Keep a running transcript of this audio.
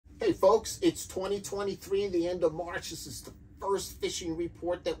folks, it's 2023, the end of March. This is the first fishing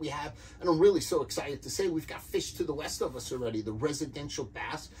report that we have, and I'm really so excited to say we've got fish to the west of us already. The residential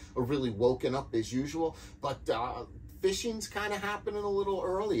bass are really woken up as usual, but fishing's kind of happening a little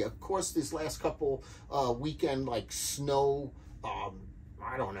early. Of course, this last couple weekend, like snow,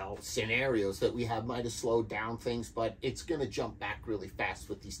 I don't know, scenarios that we have might have slowed down things, but it's going to jump back really fast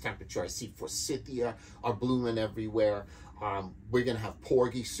with these temperatures. I see forsythia are blooming everywhere. We're going to have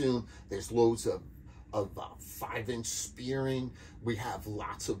porgy soon. There's loads of 5-inch spearing. We have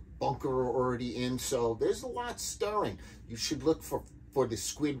lots of bunker already in, so there's a lot stirring. You should look for the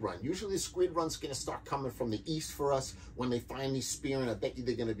squid run. Usually the squid run's going to start coming from the east for us. When they finally spearing, I bet you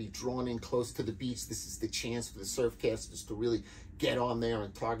they're going to be drawn in close to the beach. This is the chance for the surf casters to really get on there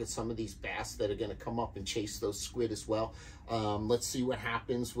and target some of these bass that are going to come up and chase those squid as well. Let's see what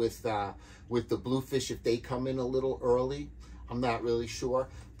happens with the bluefish if they come in a little early. I'm not really sure,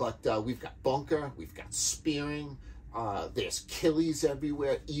 but we've got bunker, we've got spearing, there's killies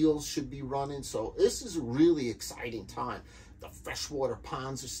everywhere, eels should be running, so this is a really exciting time. The freshwater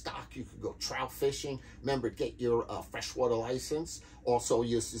ponds are stocked. You can go trout fishing. Remember, get your freshwater license. Also,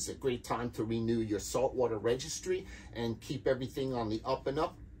 this is a great time to renew your saltwater registry and keep everything on the up and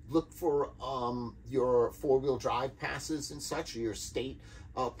up. Look for your four-wheel drive passes and such, or your state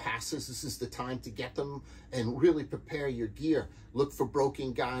passes. This is the time to get them and really prepare your gear. Look for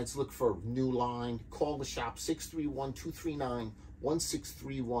broken guides. Look for new line. Call the shop,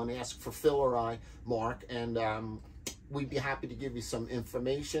 631-239-1631. Ask for Phil or I, Mark, and we'd be happy to give you some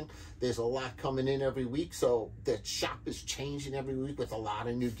information. There's a lot coming in every week, so the shop is changing every week with a lot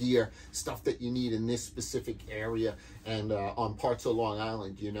of new gear, stuff that you need in this specific area. And on parts of Long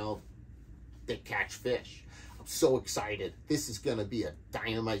Island, you know, they catch fish. I'm so excited. This is going to be a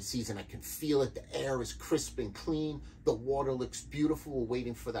dynamite season. I can feel it. The air is crisp and clean. The water looks beautiful. We're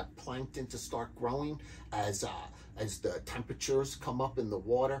waiting for that plankton to start growing as the temperatures come up in the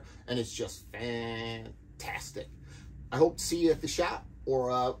water, and it's just fantastic. I hope to see you at the shop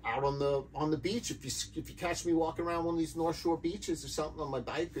or out on the beach. If you catch me walking around one of these North Shore beaches or something on my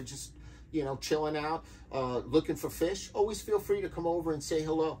bike, or just, you know, chilling out, looking for fish, always feel free to come over and say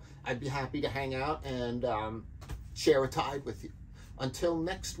hello. I'd be happy to hang out and share a tide with you. Until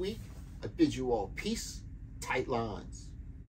next week, I bid you all peace, tight lines.